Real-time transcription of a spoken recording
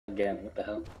again. What the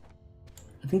hell?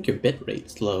 I think your bit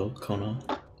rate's low, Kono.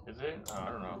 Is it? Oh, I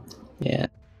don't know. Yeah.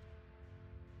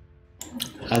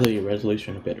 Either your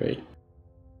resolution or bit rate.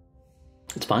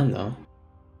 It's fine though.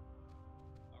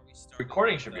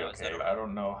 Recording should be okay. I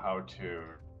don't know how to.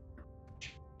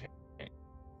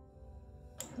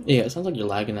 Yeah, it sounds like you're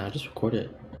lagging now. Just record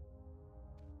it.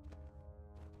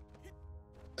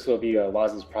 This will be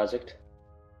Waz's project.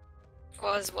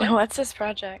 Was what? What's this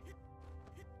project?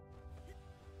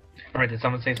 Alright, did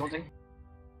someone say something?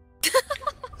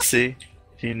 See?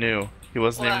 He knew. He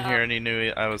wasn't even Wow. here and he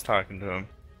knew I was talking to him.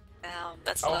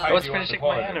 That's Oh, low. hi. I was do you want finishing the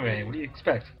my quality? anime, what do you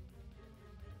expect?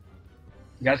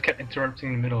 You guys kept interrupting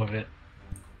in the middle of it.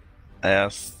 I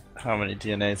asked how many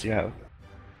DNAs you have.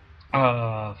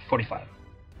 45.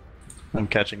 I'm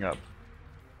catching up.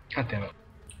 God damn it.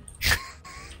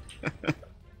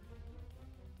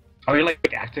 Are you like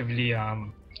actively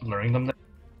learning them then?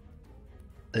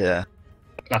 Yeah.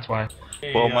 That's why.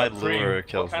 Hey, Well, my Dream, lure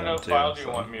kills what kind them of too, file do you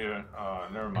so- want me to?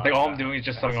 Never mind. Like all I'm doing is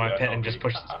just I something on my see pit that and just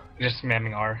LP. just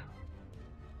spamming R.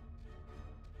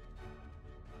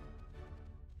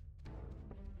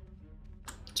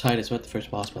 Titus, what the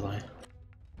first boss, by the way?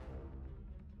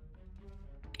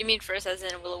 You mean first as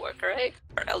in Willow Worker, right?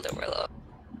 Or Elder Willow?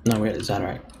 No, wait, is that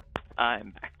right?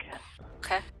 I'm back.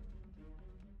 Okay.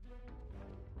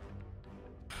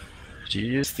 Do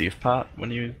you use Thief Pot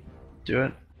when you do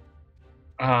it?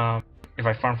 If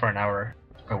I farm for an hour,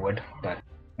 I would, but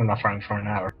I'm not farming for an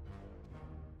hour.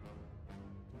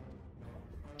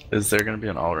 Is there gonna be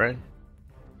an alt raid?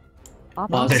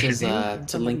 Boss There says should be.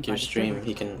 to link your stream,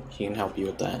 he can help you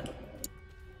with that.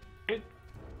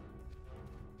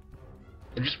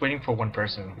 I'm just waiting for one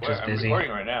person, which Well, is I'm busy.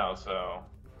 recording right now, so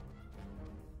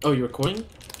Oh, you're recording?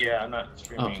 yeah, I'm not Oh,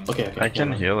 streaming. okay. I can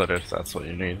hold on. heal it if that's what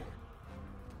you need.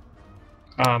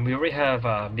 We already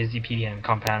have Busy PD and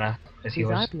Campana as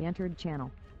healers. Zip entered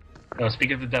channel. Oh,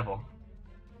 speak of the devil.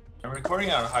 I'm recording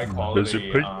on high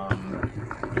quality. Busy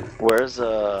Where's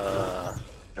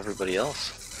everybody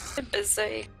else?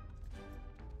 Busy.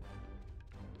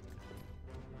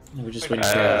 We're just waiting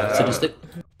for City Stick.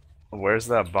 Where's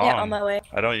that bomb? Yeah, on my way.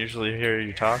 I don't usually hear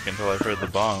you talk until I've heard the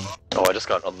bomb. Oh,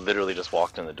 I literally just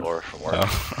walked in the door from work.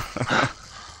 Oh.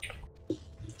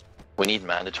 We need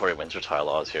mandatory winter tire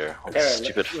laws here. Kara,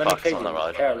 Stupid let me fucks phase on the you.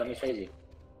 road. Kara, let me phase you.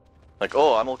 Like,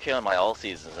 oh, I'm okay on my all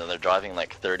seasons, and they're driving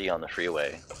like 30 on the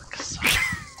freeway.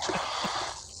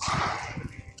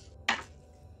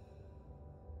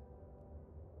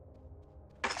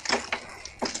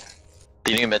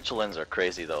 The new Michelins are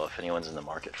crazy though, if anyone's in the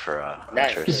market for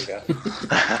Nice, winters. there you go.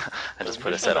 I just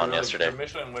put a set on yesterday. The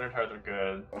Michelin winter tires are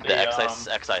good. The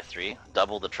XI3,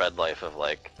 double the tread life of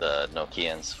like the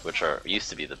Nokians, which used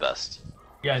to be the best.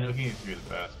 Yeah, I know he needs to be the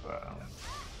best, but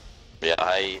Yeah,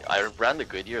 I ran the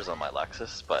Goodyears on my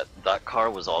Lexus, but that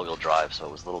car was all-wheel drive, so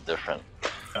it was a little different.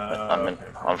 okay.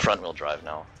 I'm front-wheel drive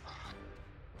now.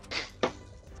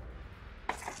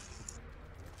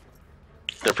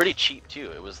 They're pretty cheap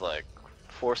too. It was like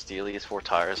 4 Steelies, 4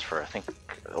 tires for I think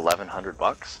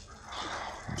 $1,100.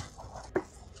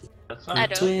 That's I not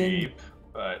don't. cheap,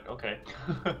 but okay.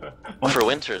 For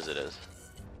winters, it is.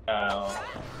 Let's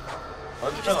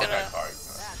just depend on gonna- that car.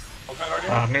 What kind of car do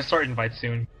you I'm have? gonna start invite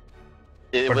soon.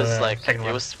 It For was the like second it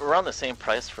one. was around the same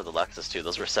price for the Lexus too.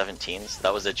 Those were 17s.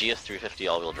 That was a GS350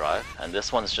 all-wheel drive, and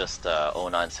this one's just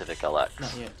 09 Civic LX.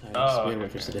 Not yet, Titus. Oh, we gotta wait okay.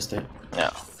 for City Stick.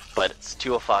 Yeah, but it's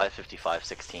 205, 55,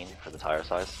 16 for the tire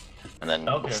size, and then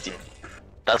Okay.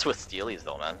 that's with Steelies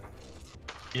though, man.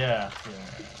 Yeah.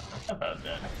 That's not bad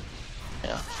then.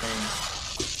 Yeah.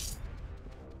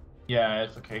 Yeah,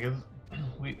 it's okay, cause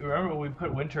we remember when we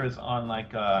put winters on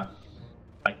like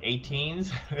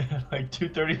 18s, like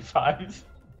 235s,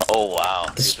 Oh wow,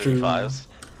 That's true. 235s.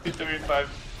 235,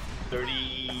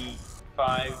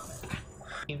 35,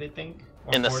 I think.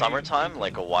 or In the 40. summertime,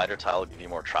 like a wider tile will give you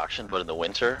more traction, but in the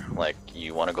winter, like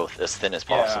you want to go as thin as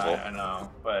Yeah, possible. I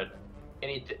know, but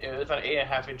it's an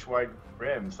 8.5-inch wide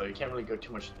rim, so you can't really go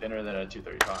too much thinner than a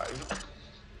 235.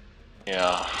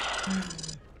 Yeah.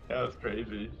 That was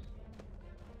crazy.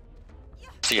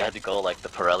 So you had to go like the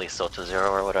Pirelli Sota Zero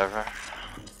or whatever.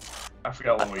 I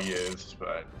forgot what we used,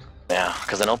 but Yeah,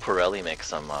 because I know Pirelli makes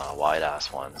some wide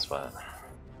ass ones, but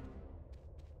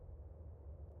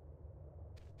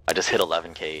I just hit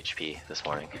 11k HP this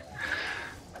morning.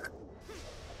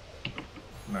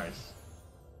 nice.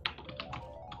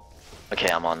 Okay,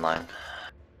 I'm online.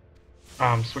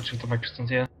 Switching to Microsoft,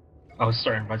 yeah. I'll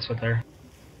start invites with there.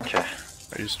 Okay.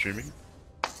 Are you streaming?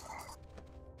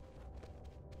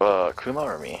 Kuma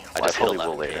or me? I Well, just hit probably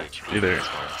will 11K later. Either.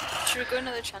 Should we go to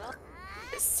another channel?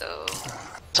 So.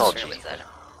 It's all sure G. with that.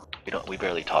 We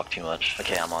barely talk too much.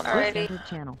 Okay, I'm on. Alrighty.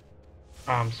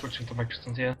 Switching to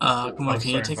microphones, yeah. Come on, can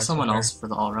you sorry, take my someone sorry. else for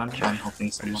the all round? I'm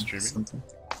helping someone with streaming? something.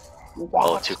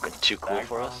 Oh, too cool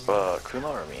for us? Kuma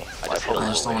or me? I just hit a I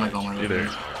just don't little want to go range. my Either.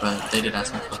 way, but they did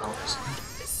ask me for help.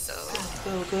 So.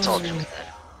 So, It's all good.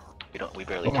 We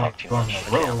barely Okay, talk too go on much.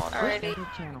 the Okay, road. I'm on. alrighty.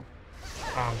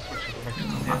 Switching to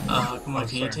microphones, yeah. Come on,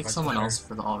 can you take someone else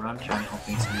for the all round? I'm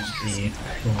helping someone.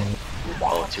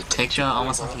 Oh, Take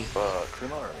Amasaki.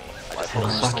 Kuma or me? I just I hit a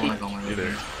just little don't want to go my way,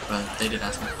 Either. but they did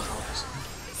ask me for help.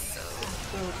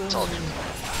 So. It's all good.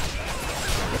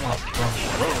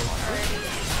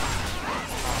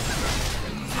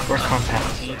 Where's compact?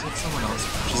 Can you take someone else?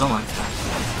 She's online.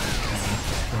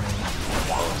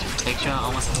 Take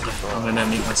Amasaki. I'm gonna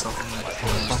mute myself. I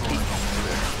just don't want to go my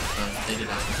way, but they did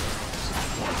ask me for help.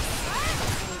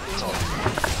 It's all good.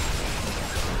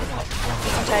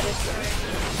 Titus.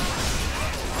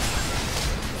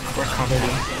 Where's compact?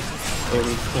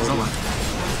 She's online.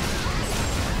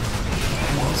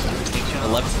 Take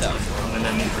 11th down. I'm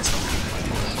gonna mute myself.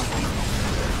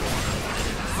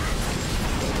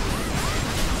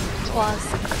 Plus.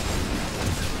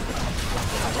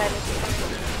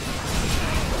 Titus.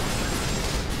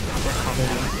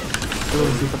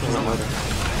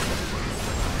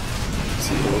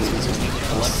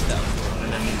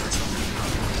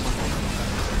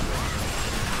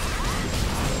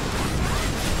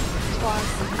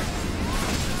 Plus.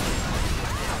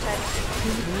 Titus.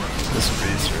 This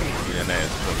research DNA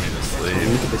has put me to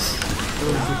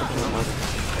sleep.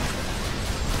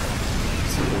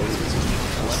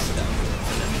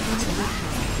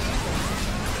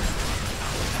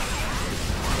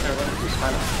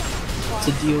 It's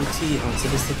a DOT on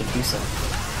sadistic abuser.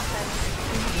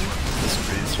 This You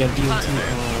research have DOT DNA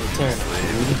on Terran.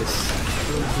 We need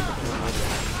this.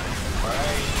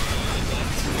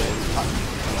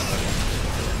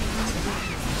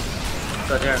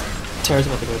 So Jared, Terra's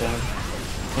about to go down.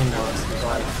 And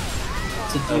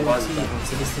it's a DOT on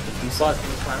sadistic abuser. plus in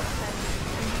the final.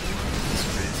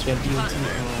 You have DOT on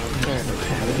Terran. We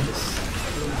need this.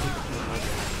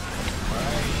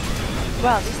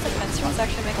 Wow, these defense rules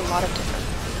actually make a lot of difference.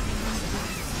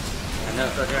 I know,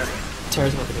 so Jared.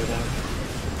 Terra's about to go down.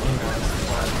 And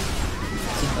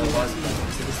it's a DOT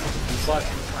on sadistic abuser. Plus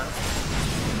in the final.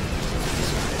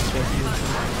 You have DOT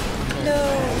on No.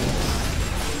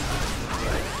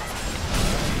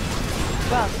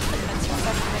 Wow, these defense rules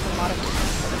actually make a lot of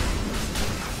difference.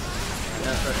 I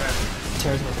know, so Jared.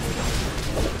 Terra's about to go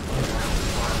down.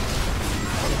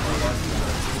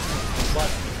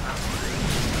 Plus in the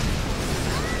final.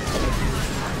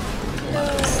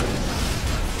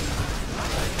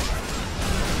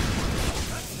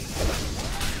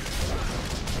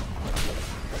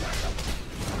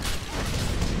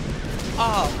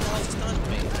 Oh, no, stunned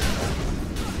me.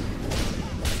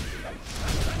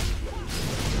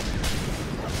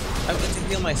 I went to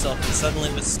heal myself and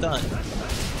suddenly was stunned.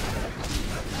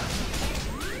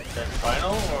 Okay,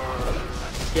 final or?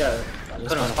 Yeah,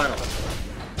 put on final.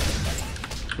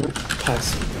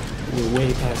 Past. We're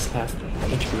way past half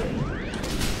HP.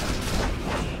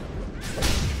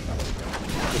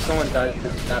 If someone dies,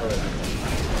 it's battle it.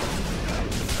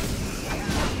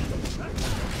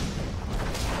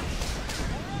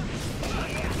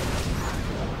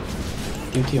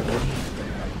 DOT already.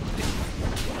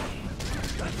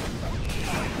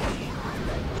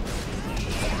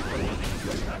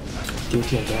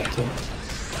 DOT on that too.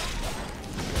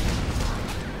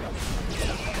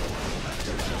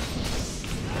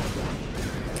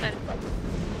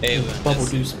 Hey, we went Bubble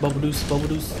this. deuce, bubble deuce, bubble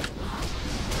deuce.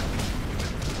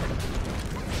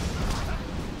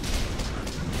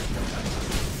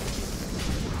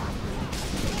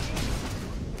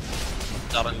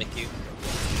 Not on NICU.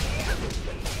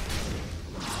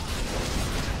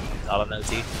 Not on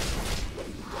OT.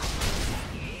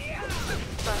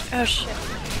 Oh shit.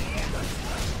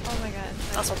 Oh my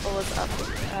god. Also bullets up,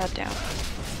 down.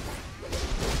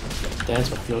 Dad's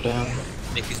about to go down.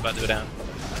 NICU's about to go down.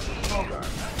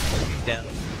 Down.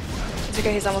 It's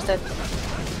okay, he's almost dead.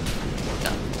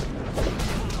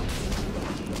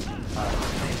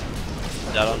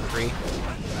 Not on free.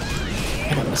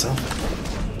 I got myself.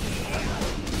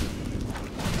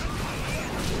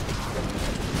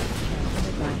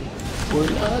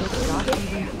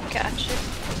 Gotcha.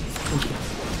 Thank you.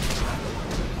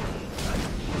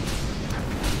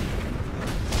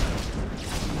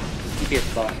 Keep your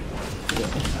spot.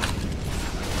 Yeah.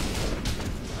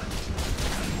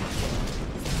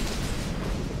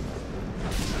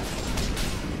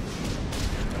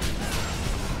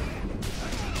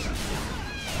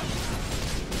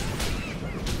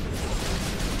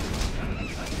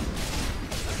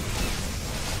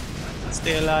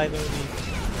 Stay alive,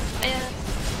 Odie. Yeah.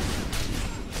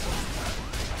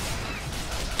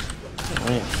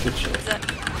 Alright, good job. Is that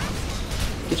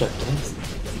Good job, guys.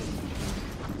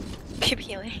 keep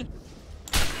healing?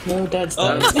 No, Dad's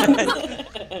Oh,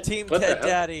 dead. Team What the Ted hell?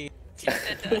 Daddy. You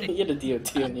had a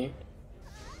DOT on you.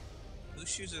 Whose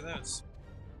shoes are those?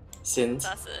 Sins.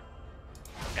 That's it.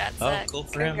 Congrats, Oh, Zach. cool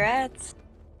for him. Congrats.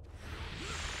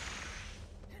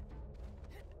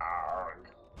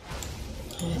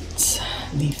 Let's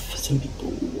leave some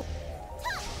people.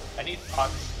 I need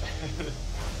pots.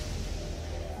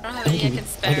 I don't have any I can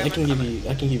spare. I can give you.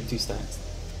 I can give you 2 stacks.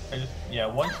 Yeah,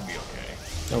 one should be okay.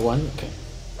 No, 1? Okay.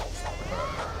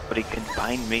 But he can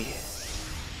find me.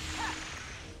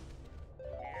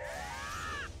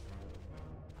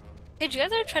 Hey, did you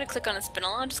guys ever try to click on a spin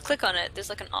along? Just click on it. There's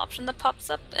like an option that pops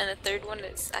up, and a third one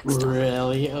is extra.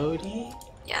 Really, Odie?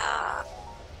 Yeah.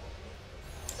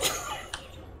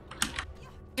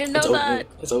 Didn't know It's old, that.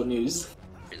 it's old news.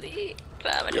 Really?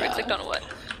 I never Yeah. clicked on what.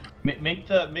 Make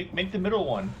the middle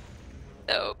one.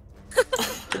 No.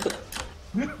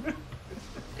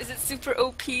 Is it super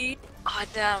OP? Oh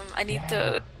damn! I need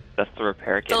to. That's the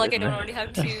repair kit. Feel like I isn't don't it? already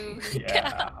have 2.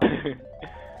 Yeah.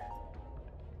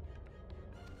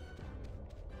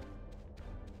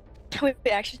 We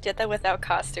actually did that without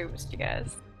costumes, you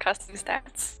guys. Costume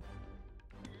stats.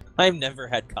 I've never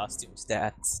had costume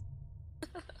stats.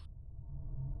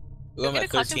 Ooh, I'm Get a at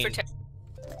costume 13.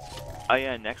 Oh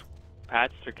yeah, next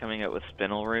patch they're coming out with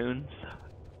spinel runes.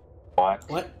 What?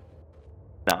 What?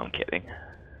 No, I'm kidding.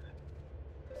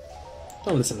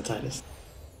 Don't listen to Titus.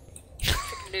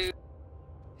 No.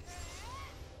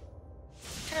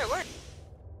 Tara, where?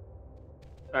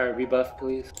 Alright, rebuff,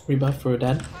 please. Rebuff for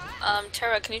Dad.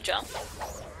 Tara, can you jump?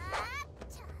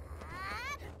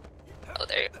 Oh,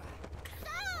 there you go.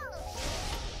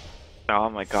 Oh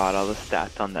my god, all the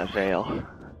stats on that veil.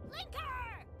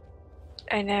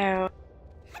 I know.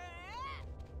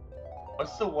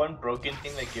 What's the one broken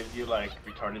thing that gives you like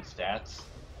retarded stats?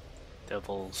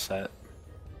 Devil set.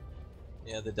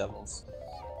 Yeah, the devils.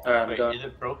 Alright, I'm Wait, done. is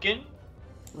it broken?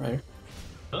 Right.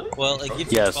 Really? Well, it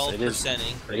gives you Yes, 12% it is.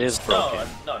 increase. It is broken.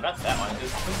 No, not that one.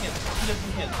 There's something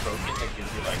that's broken that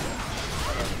gives you like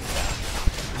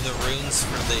stats. The runes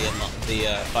for the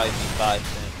 5v5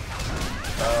 thing.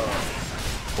 Oh.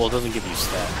 Well, it doesn't give you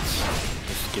stats. It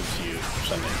just gives you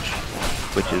percentage.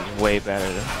 Which is way better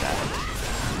than that.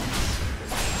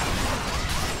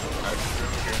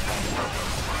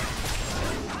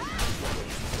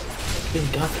 Been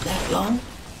gone for that long?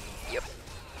 Yep.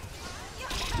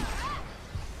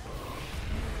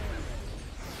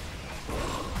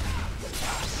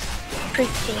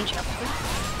 Pristine jump.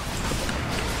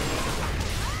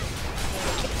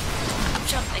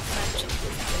 Jump expansion.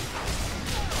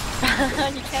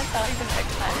 You can't tell even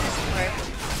expansion anymore.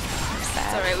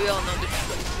 It's alright, we all know the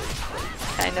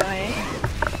truth. I know, eh?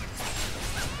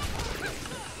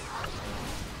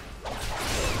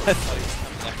 I thought he was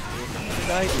coming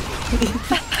after me.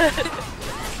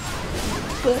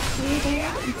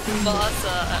 Boss,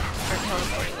 are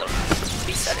teleporting little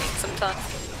resetting sometimes.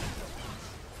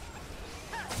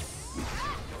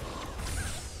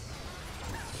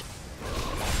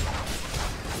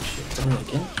 Shit, done it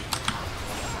again?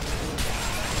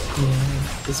 Yeah,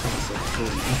 this one's a cool.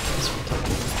 This one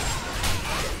talking.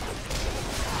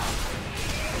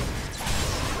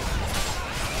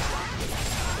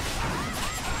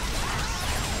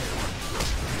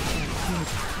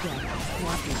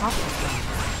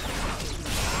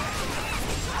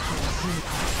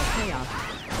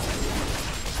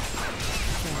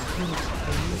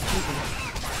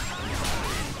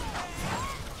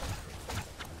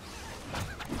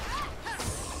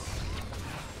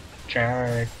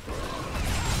 Jared.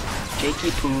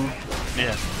 Jakey poo.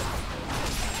 Yeah.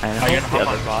 I Are you know gonna the hop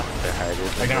other on- boss are hard, Are you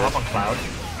isn't gonna it? hop on Cloud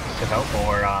to help,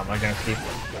 or am I gonna sleep?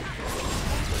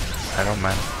 I don't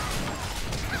mind.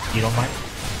 You don't mind?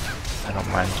 I don't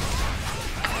mind.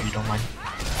 You don't mind?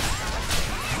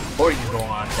 Or you can go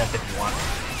on death if you want.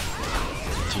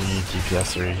 Do you need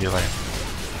DPS or healing?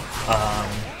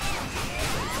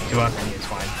 To us, I mean, it's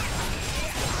fine.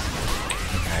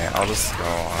 Okay, I'll just go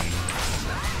on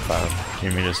Cloud. You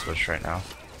need me to switch right now?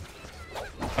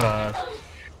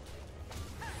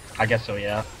 I guess so,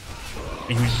 yeah.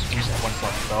 You use that one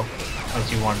slot yourself,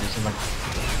 unless you want to do something.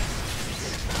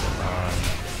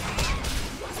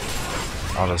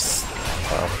 I'll just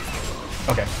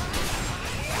Okay.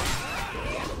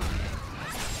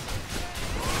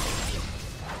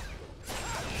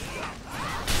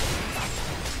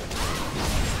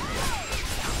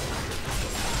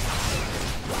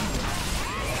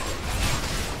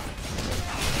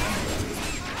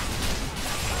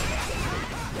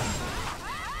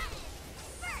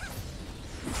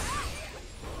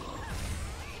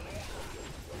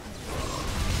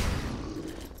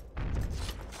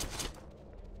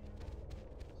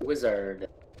 wizard.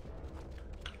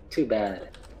 Too bad.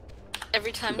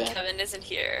 Every time Too bad. Kevin isn't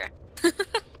here.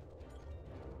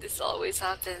 This always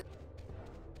happens.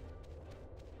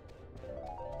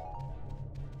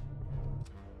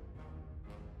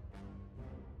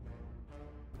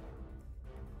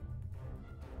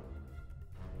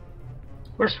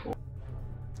 Where's school?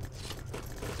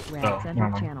 Red Oh, Center never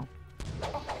mind. Channel.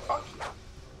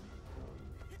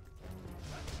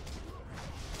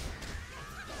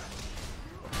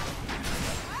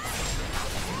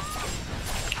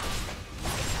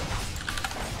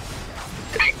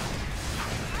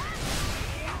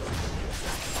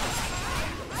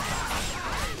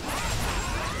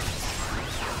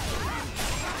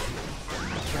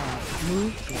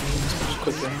 Move to range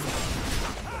Quickly.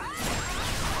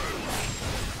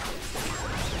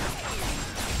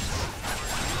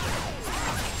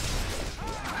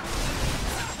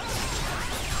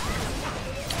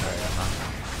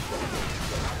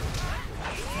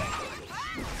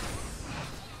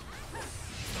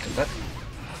 Is that?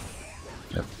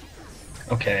 Yep.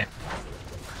 Okay.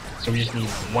 So we just need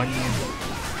one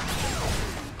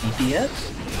DPS,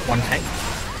 one tank.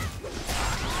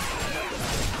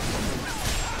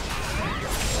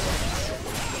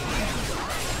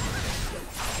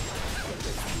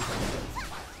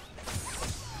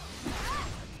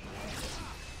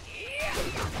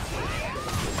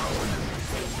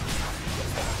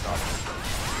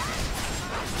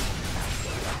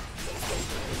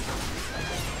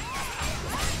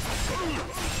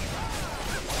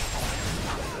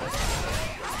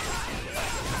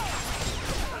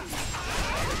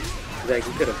 Like,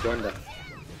 you could have joined them.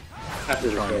 After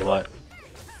the Joined trade. what?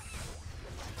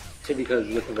 Should because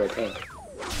you're looking for a tank.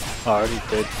 Oh, I already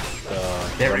did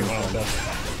Very the well done.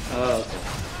 Oh, okay.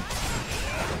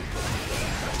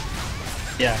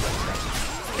 Yeah.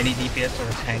 Any DPS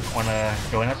or tank wanna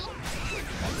join us?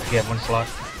 We have one slot.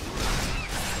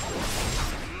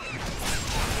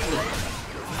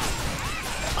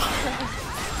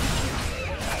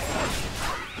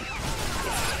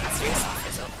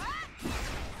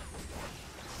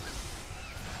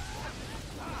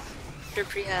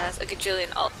 Pre has a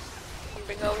gajillion alt can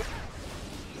bring over.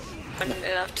 And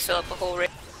enough to fill up a whole raid.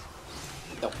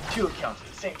 Two accounts at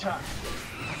the same time.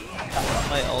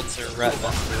 My ults are rat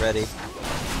master ready.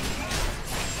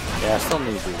 Yeah, I still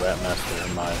need to do rat master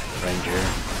in my ranger.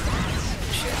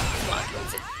 Sure, come on,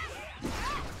 what's it?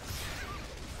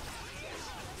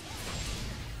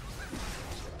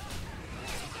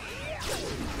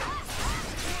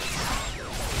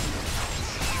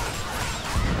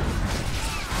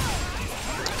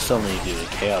 Still need to do the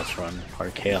chaos run or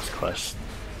chaos quest.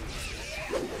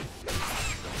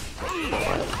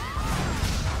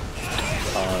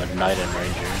 Knight and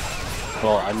ranger.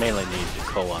 Well, I mainly need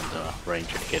to go on the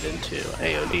ranger to get into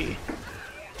AOD.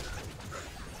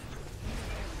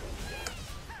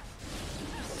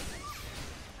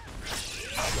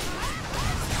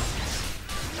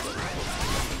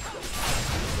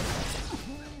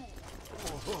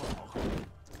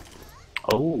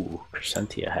 Oh,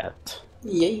 Crescentia hat.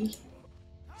 Yay.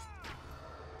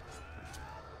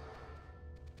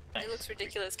 It looks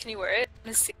ridiculous. Can you wear it?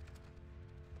 Let's see.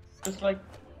 Just like,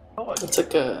 oh, It's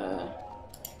like a.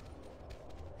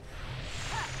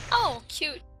 Oh,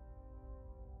 cute.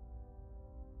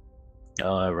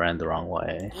 Oh, I ran the wrong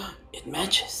way. It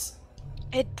matches.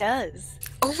 It does.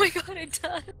 Oh my god, it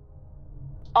does.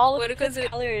 All What of was the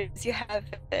it? colors you have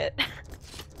it.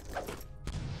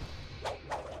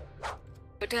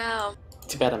 Go down.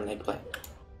 Too bad I'm Nick Black.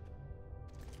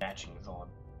 matching is all.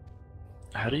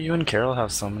 How do you and Carol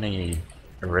have so many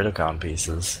Iridicon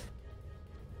pieces?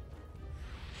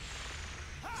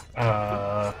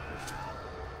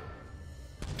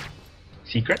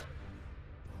 Secret?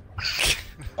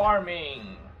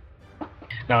 Farming!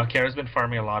 No, Kara's been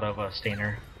farming a lot of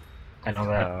Stainer. I know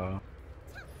that.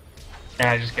 And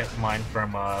I just get mine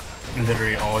from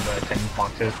literally all the 10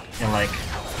 boxes and like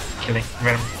killing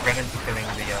randomly killing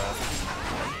the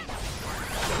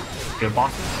good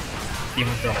bosses.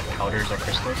 Even if they're like powders or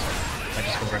crystals. I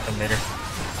just convert them later.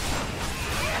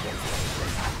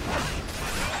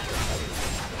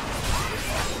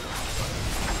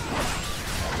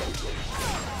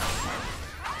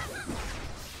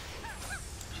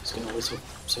 She's gonna whistle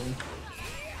soon.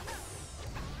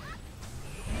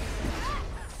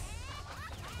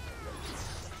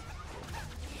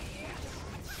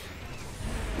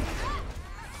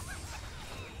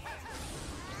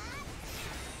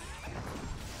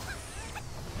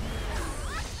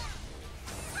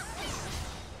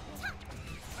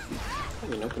 I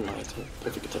mean, open my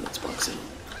perfect attendance boxing.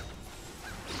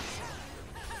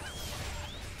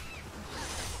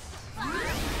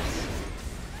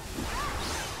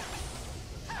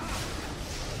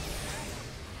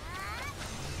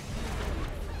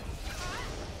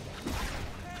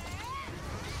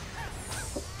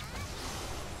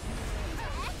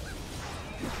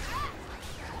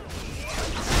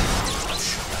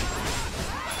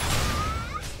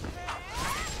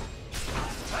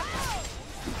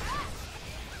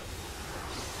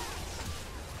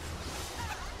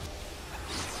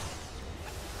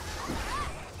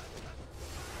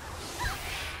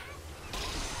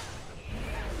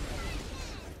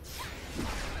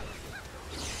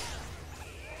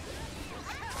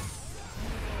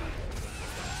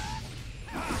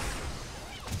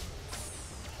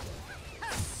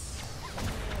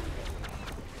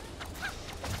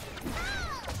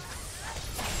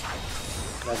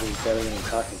 Rather he's barely even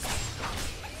talking.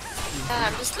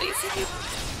 I'm just lazy.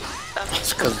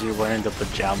 It's because you're wearing the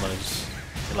pajamas.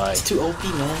 You're like, It's too OP,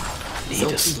 man. need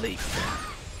to sleep.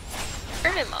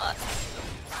 Turn him on.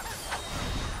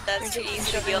 That's too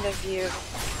easy to deal with you.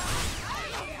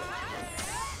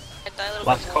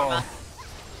 Last call.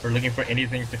 We're looking for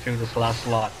anything to fill this last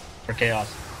slot for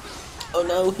Chaos. Oh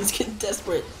no, he's getting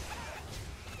desperate.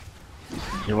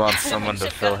 He wants someone to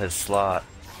fill his slot.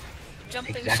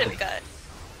 Jumping Exactly. ship gut.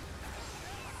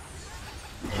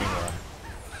 Anyway,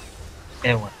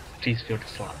 Anyone, please fill the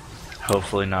slot.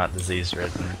 hopefully not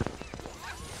disease-ridden.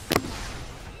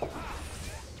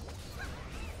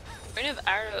 Rain of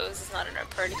Arrows is not in our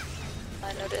party.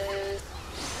 I noticed.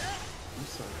 I'm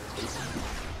sorry.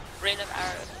 Rain of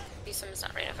Arrows. Isum is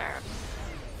not Rain of Arrows.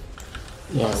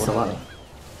 Yeah, what about it?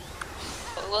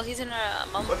 Oh, well, he's in a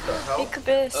mum. What the hell?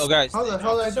 Incubus. Oh, guys. How the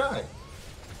hell did I die?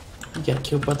 You got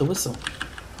killed by the whistle.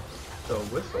 The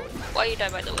whistle. Why you die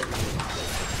by the way?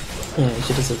 Yeah,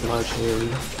 she does a large area.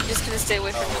 You're just gonna stay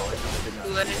away from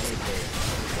whoever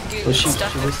do But she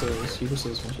stuff.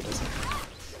 whistles when she does it.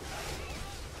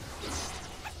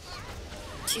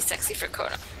 She's sexy for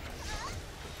Kona.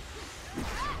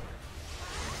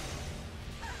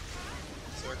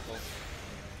 Circle.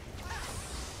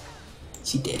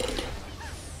 She dead.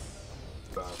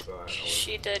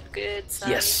 She did good, son.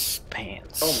 Yes,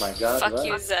 pants. Oh my god, Fuck what?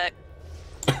 you, Zach.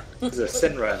 This is a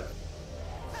Sinra.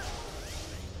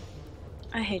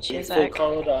 I hate You you, full Zach.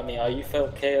 cold, I mean, are you full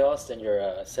chaos in your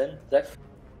Sin, Zach?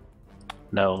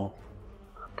 No.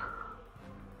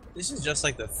 This is just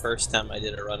like the first time I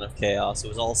did a run of Chaos. It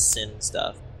was all sin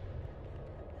stuff.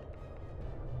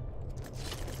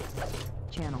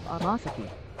 Channel Amosaki.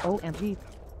 OMG.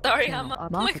 Sorry, Channel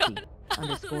I'm. Oh my god.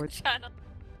 Underscore. Channel.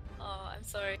 Oh, I'm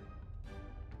sorry.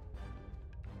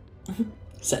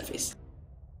 Sad face.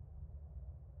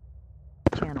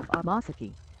 Channel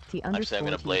Amosaki. T underscore. Actually, I'm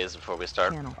gonna T. blaze before we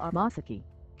start. Channel Amosaki.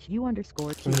 Q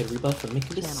underscore T. Can we get rebuff from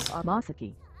Incubus? Channel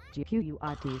Amosaki.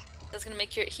 GQUIT. That's gonna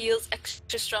make your heels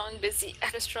extra strong, busy,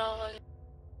 extra strong.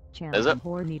 Channel Is it?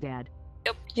 Hornidad.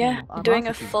 Yep. Yeah, Channel I'm doing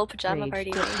a Amosaki. full pajama Rage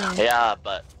party. quit. Yeah,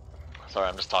 but... Sorry,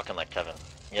 I'm just talking like Kevin.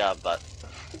 Yeah, but...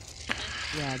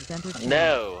 Rags Entertainment.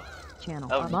 No! Channel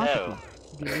Oh, Amosaki. no.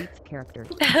 Deletes character.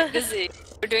 Busy.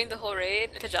 We're doing the whole raid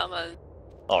in pajamas.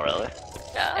 Oh, really?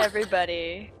 Yeah.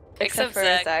 Everybody. Except for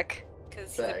Zach.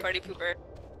 Because he's a party pooper.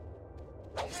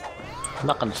 I'm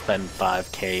not gonna spend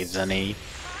 5k, Zenny.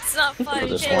 It's not fun. For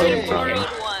this Jay, one you borrowed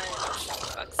run. one.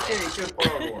 Fuck's Hey, sake. you should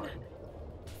borrow one.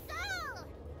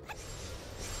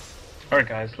 Alright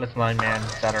guys, let's 9-man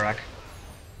Satarak.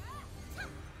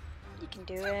 You can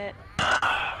do it.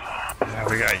 Yeah,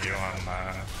 we got you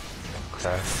on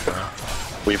quest.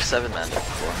 We've 7-man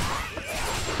before.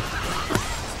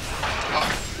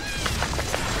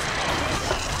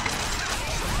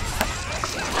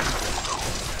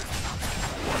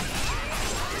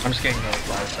 I'm just getting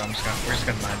notified, so we're just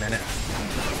gonna 9-man it.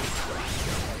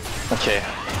 Okay.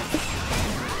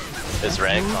 Is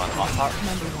Rags on hot pot?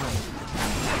 Number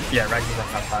 1. Yeah, Rags is on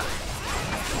hot pot.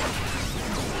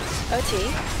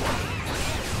 OT.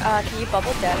 Can you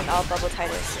bubble dead and I'll bubble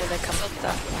Titus when they come up with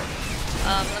that?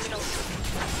 Let me know.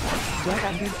 Jet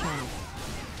under channel.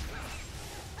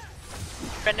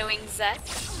 Renewing Zach.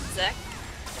 Zach.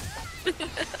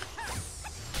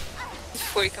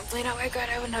 Before you complain, oh my god,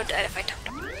 I would not die if I took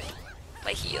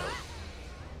my heel.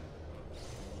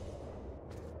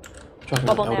 Dropping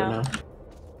Bubble an elder now.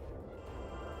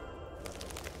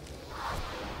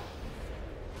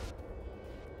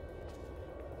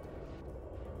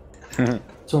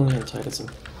 It's only in Titus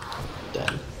and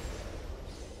dead.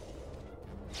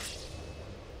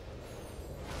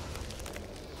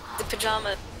 The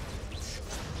pajama.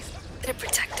 They're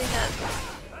protecting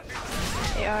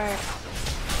us. They are.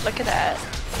 Look at that.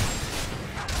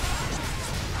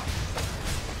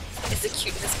 It's the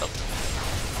cuteness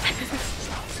bubble.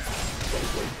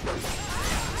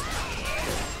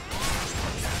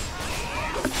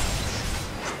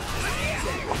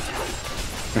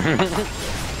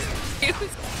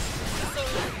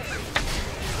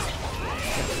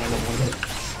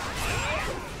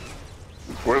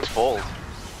 Where's Fold?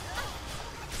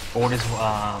 Fold is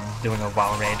doing a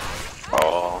WoW raid.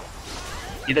 Oh.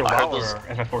 Either I WoW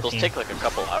heard or FF14. those take like a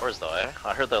couple hours though, eh?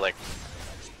 I heard they're like...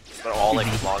 They're all like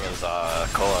as long as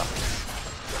Koa.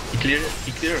 He cleared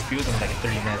a few of them in like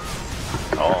 30 minutes.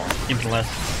 Oh. Even less.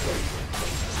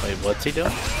 Wait, what's he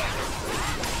doing?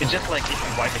 It's just like if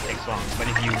you wipe it takes long, but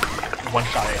if you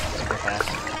one-shot it, it's super fast.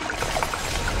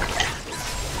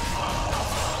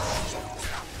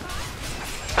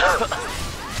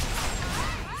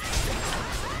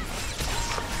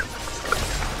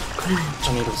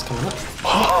 Tornado's coming up.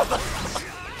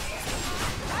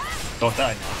 Don't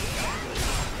die now.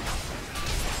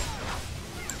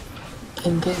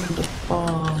 And then the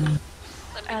bomb.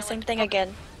 Same thing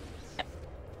again.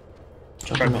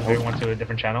 Try to move everyone to a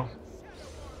different channel.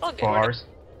 All good. For ours.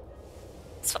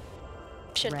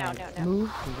 Shit, no. Move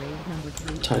to raid number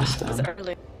 3. Ties It was down.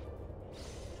 early.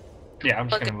 Yeah, I'm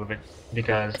just gonna move it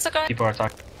because It's okay. people are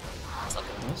talking.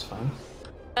 That's fine.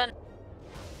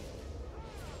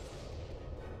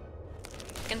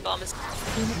 Second bomb is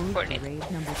Move to coordinated.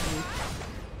 raid number 3.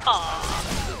 Aww.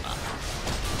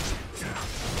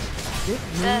 This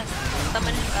Yes. move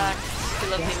Summon back to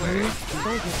lovely word.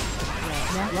 soldier. Red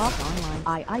net lock online.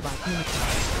 iRO2.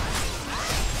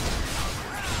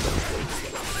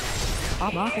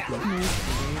 Obosity moves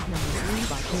to raid number 3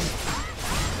 by Phoenix.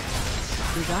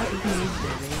 Desire moves to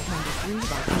raid number 3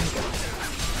 by Phoenix.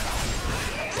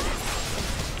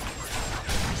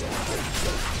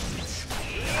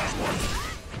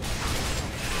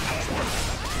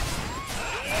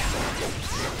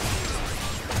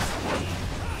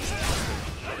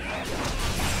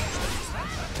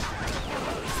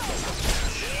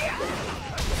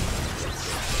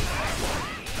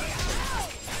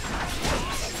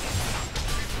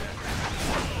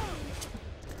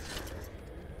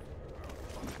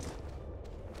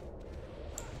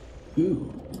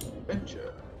 Ooh.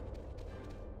 Adventure.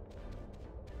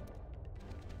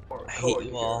 I hate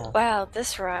you all. Wow,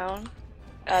 this round,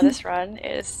 this run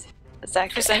is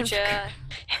Zach Percent, yeah.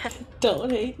 Don't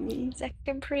hate me. Zach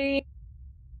and Pre.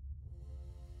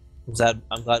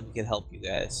 I'm glad we could help you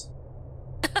guys.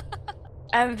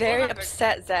 I'm very Whatever.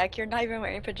 upset, Zach. You're not even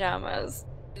wearing pajamas.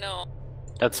 No.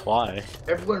 That's why.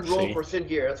 Everyone roll See? for Sid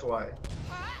here, that's why.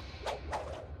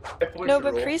 Everyone No, should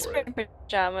but roll Pre's for it. wearing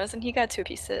pajamas and he got 2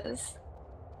 pieces.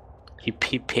 He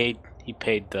paid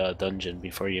the dungeon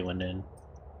before you went in.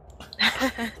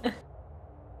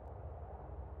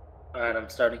 Alright, I'm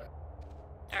starting.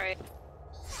 Alright.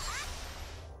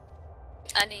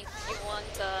 Annie, you want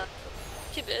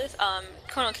keep it?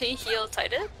 Kono, can you heal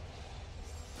Titus?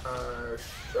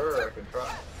 Sure, I can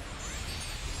try.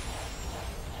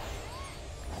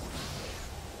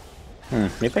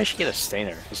 Maybe I should get a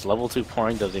Stainer. Because level 2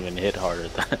 pouring doesn't even hit harder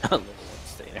than a level 1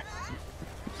 Stainer.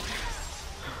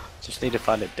 Just need to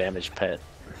find a damaged pet.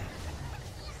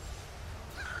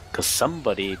 Because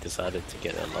somebody decided to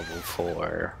get a level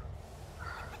 4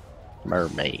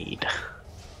 mermaid.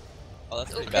 Oh,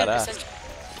 that's pretty Okay, badass. percent.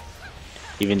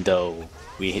 Even though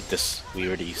we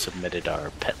already submitted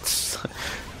our pets.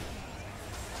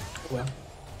 Well,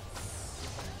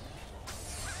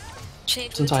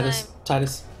 Change some the time. Titus.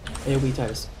 Titus. AoE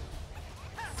Titus.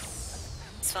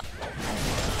 It's fine.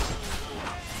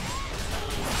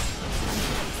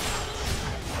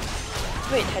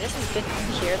 Wait, Titus has been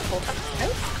here the whole time?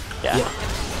 Yeah.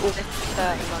 With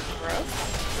Monroe?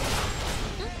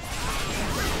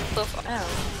 So far. Oh.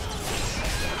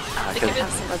 They give it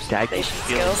Some Dad keeps observation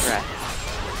feeling skills. threat.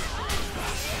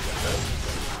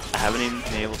 I haven't even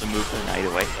been able to move the night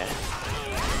away yet.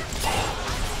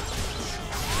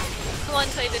 Come on,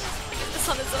 Titus. Get this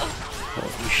on its own.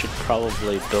 Well, you should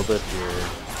probably build up your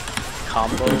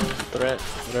combo threat,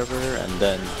 whatever, and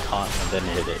then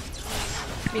hit it.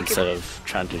 Instead of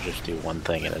trying to just do one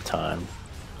thing at a time.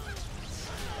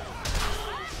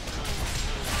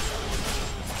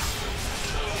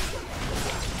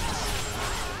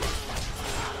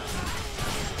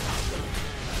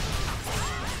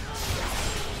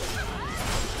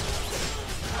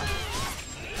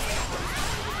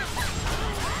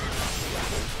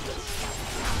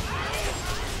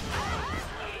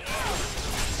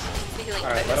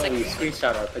 Alright, why don't we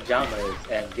screenshot our pajamas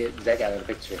and get Zeg out of the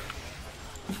picture?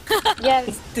 Yeah,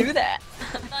 let's do that.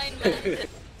 9 minutes.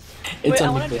 It's Wait, I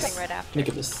on wanna do Nicholas. something right after.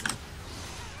 Nicholas.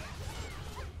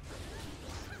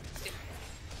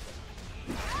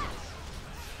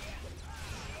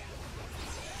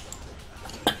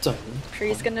 Sorry.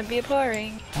 Pre's gonna be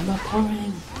pouring. I'm not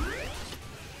pouring.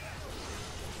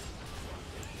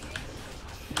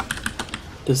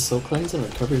 Does Soul Cleanse and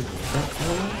Recovery work that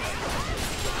well?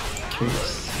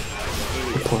 Curious.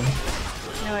 Good pouring.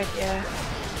 No idea.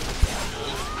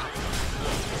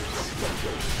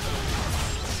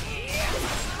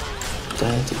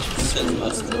 So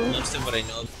most of what I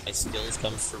know of my skills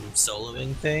comes from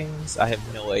soloing things. I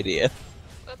have no idea.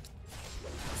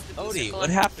 Odie, what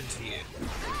happened to you?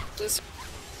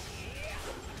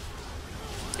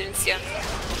 Didn't see him.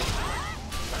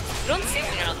 You don't see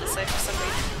when you're on this side for some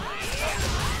reason.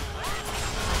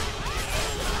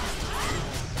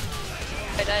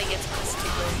 I die against this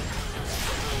people.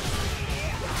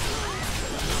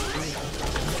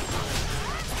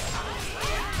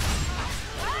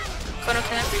 Kono,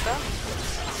 can I have Reba?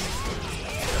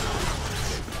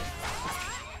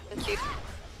 Thank you.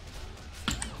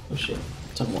 Oh shit.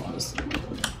 Someone was.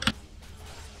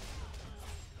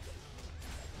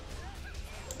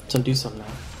 Some do some now.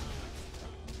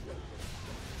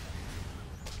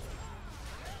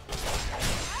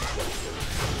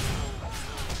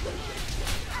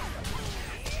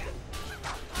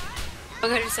 Oh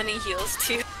god, you're sending heals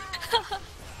too.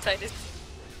 Titus.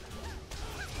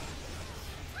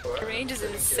 Your range is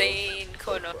insane,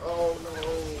 Kono. Oh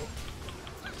no.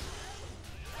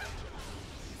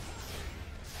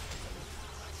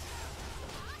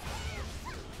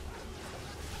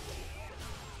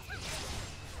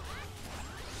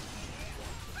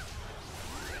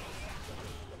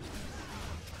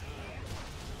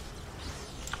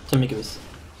 Amigos.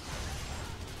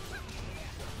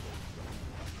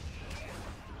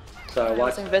 So I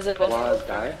watched invisible. Waz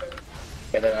die,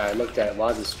 and then I looked at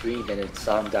Waz's screen and it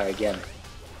saw him die again.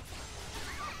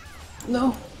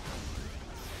 No.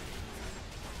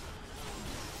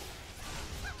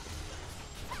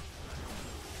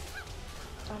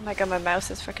 Oh my god, my mouse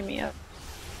is fucking me up.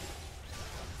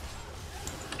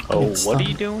 Oh, It's what are done.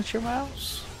 you doing with your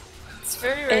mouse? It's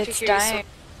very rare to It's hear dying.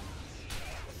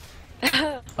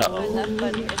 you My left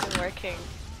button isn't working.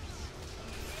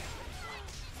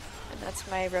 And that's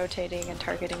my rotating and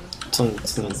targeting.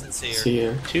 It's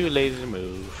here. Too lazy to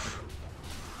move.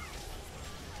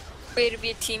 Way to be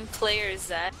a team player,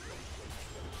 Zach.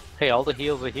 Hey, all the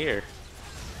heals are here.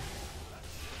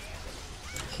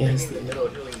 Here's In the the. middle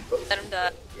of doing both. Let him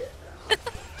die.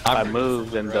 I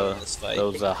moved and in this fight.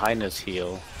 those Highness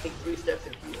heal. Take 3 steps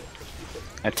and heal.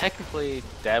 And technically,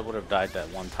 Dad would have died that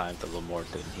one time that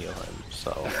Lamore didn't heal him,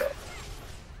 so...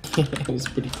 It was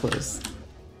pretty close.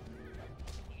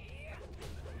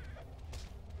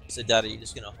 So, Dad, are you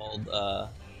just gonna hold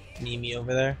Mimi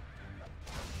over there?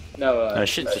 No, I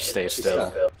should just stay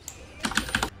still.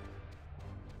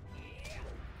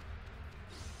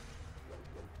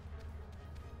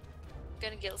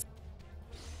 Gonna guild.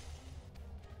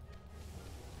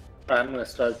 Alright, I'm gonna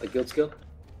start the guild skill.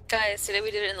 Guys, today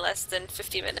we did it in less than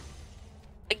 50 minutes.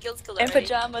 A guild skill And already.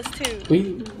 pajamas too.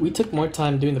 We took more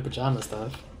time doing the pajama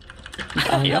stuff.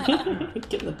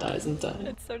 Getting the dies in time.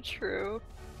 It's so true.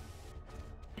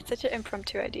 It's such an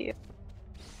impromptu idea.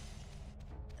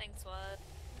 Thanks, Wad.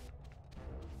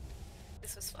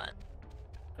 This was fun.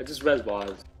 I just res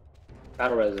Waz. I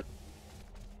don't res it.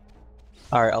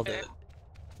 Alright, I'll do it.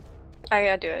 I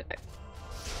gotta do it.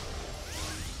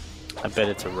 I bet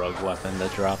it's a rogue weapon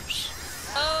that drops.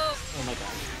 Oh! Oh my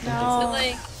god. So, No.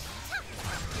 like,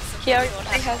 He already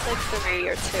has like 3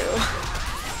 or 2.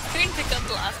 we can pick up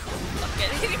the last one. I'm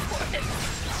getting for it.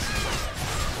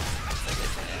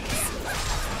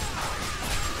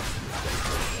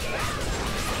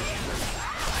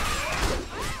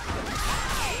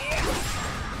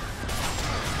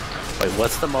 Wait,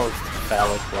 what's the most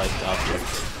phallic-like object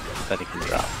that he can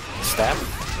drop? Staff?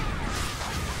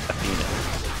 Athena.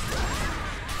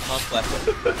 Most weapon.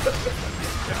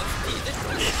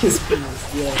 His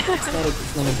penis, yeah. It's not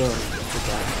a gun. It's a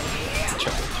guy. It's a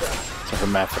trap. It's a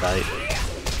hermaphrodite.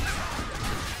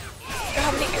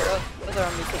 How many arrows are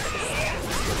on me?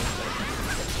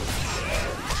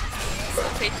 So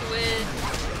take to win.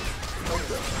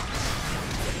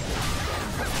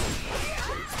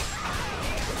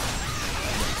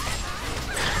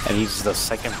 And he's the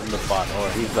second from the bottom, or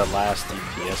he's the last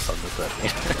DPS on the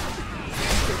thing.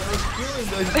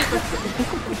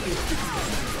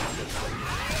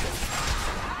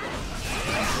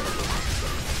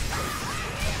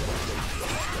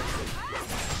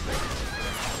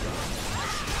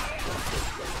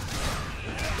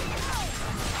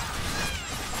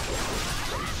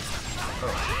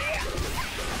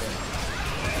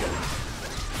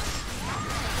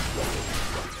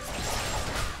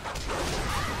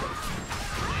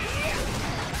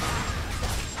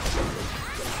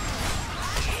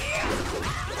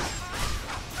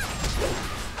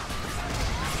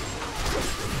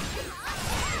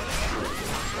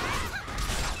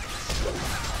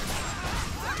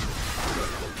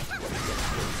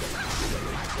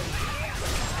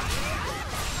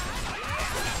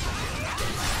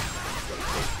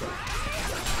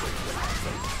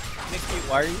 Mickey,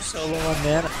 why are you so low on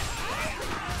mana?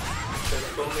 Because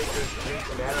Bowmakers drink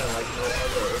mana like no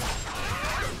other.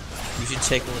 You should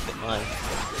take a look at mine.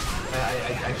 I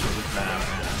actually just ran out of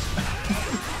mana.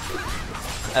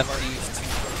 I've already used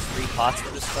 3 pots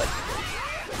for this fight.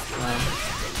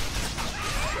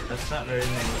 That's not very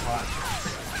many pots.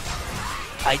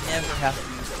 I never have to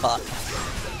use pots.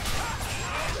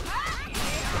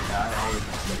 Yeah, I always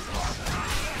make pots.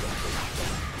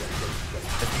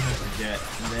 I think that's a jet,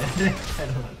 and then kind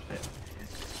of left it.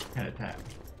 Kind of time.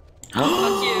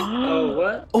 Fuck you. Oh,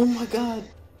 what? Oh my god.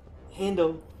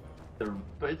 Handle.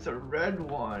 But it's a red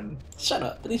one. Shut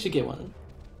up. At least you get one.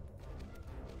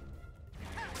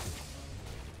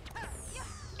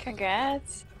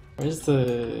 Congrats. Where's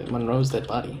the Monroe's dead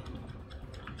body?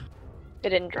 It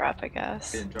didn't drop, I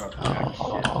guess. Didn't drop.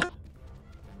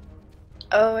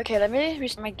 Oh, okay, let me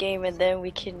restart my game and then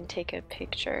we can take a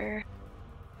picture.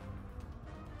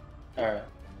 Alright.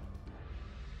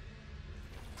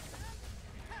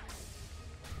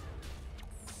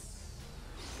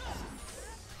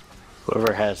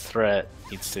 Whoever has threat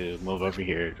needs to move over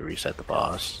here to reset the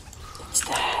boss. It's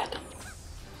dead.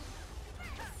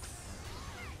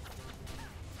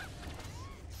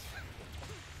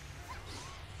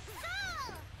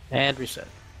 And reset.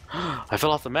 I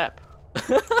fell off the map.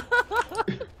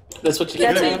 That's what you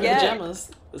get for having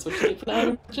pajamas. That's what you get for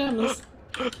having pajamas.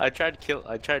 I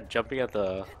tried jumping at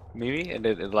the Mimi and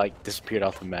it like disappeared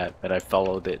off the map and I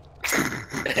followed it.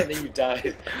 And then you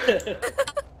died.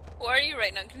 Where are you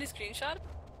right now? Can you screenshot?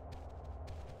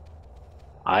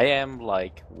 I am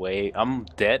like I'm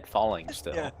dead falling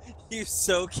still. Yeah, you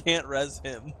so can't res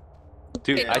him.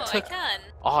 Dude, Okay, no, I took. I can.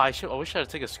 Oh, I wish I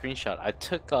took a screenshot. I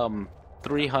took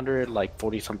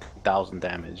 340 something thousand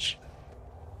damage.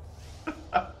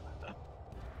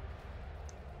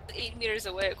 8 meters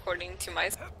away, according to my.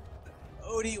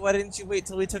 Odie, why didn't you wait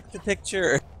till we took the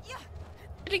picture?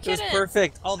 Did he It get was it?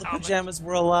 perfect. All the pajamas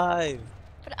were alive.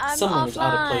 But I'm Someone offline. was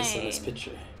out of place in this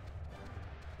picture.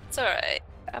 It's alright.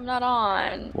 I'm not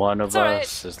on. One of It's all right.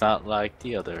 us is not like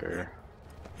the other.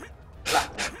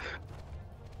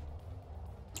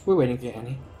 We're waiting for you,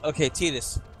 Annie. Okay,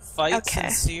 Titus, fight Okay.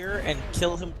 Sincere and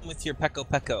kill him with your Peko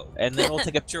Peko, and then we'll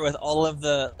take a picture with all of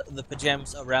the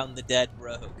pajamas around the dead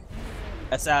rogue.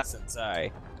 Assassin,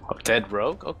 sorry. Oh, dead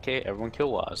rogue? Okay, everyone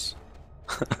kill Was.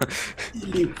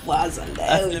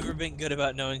 I've never been good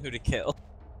about knowing who to kill.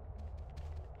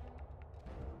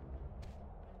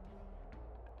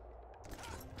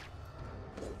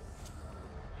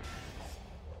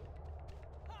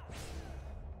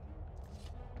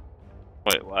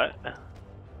 Wait, what?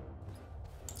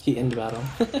 He ended battle.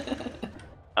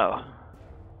 Oh.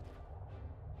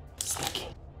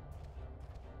 Snacky.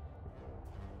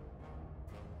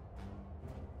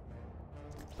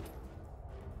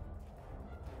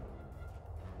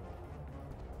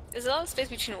 There's a lot of space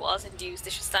between walls and dues. They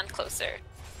should stand closer.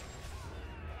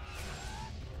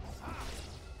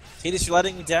 Titus, you're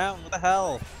letting me down. What the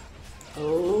hell?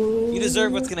 Oh. You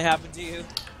deserve what's gonna happen to you.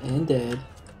 And dead.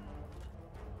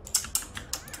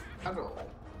 I wonder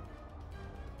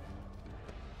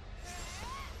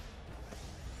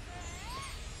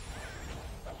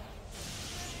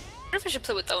if I should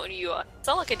play with the you. It's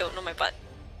not like I don't know my butt.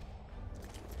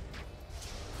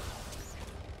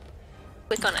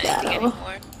 Click on anything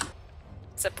anymore.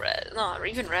 Except res. No, or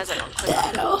even res I don't click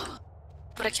on.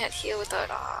 But I can't heal without.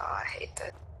 Ah, I hate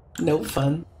that. No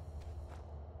fun.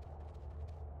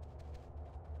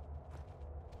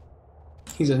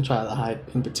 He's gonna try to hide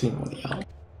in between one of y'all.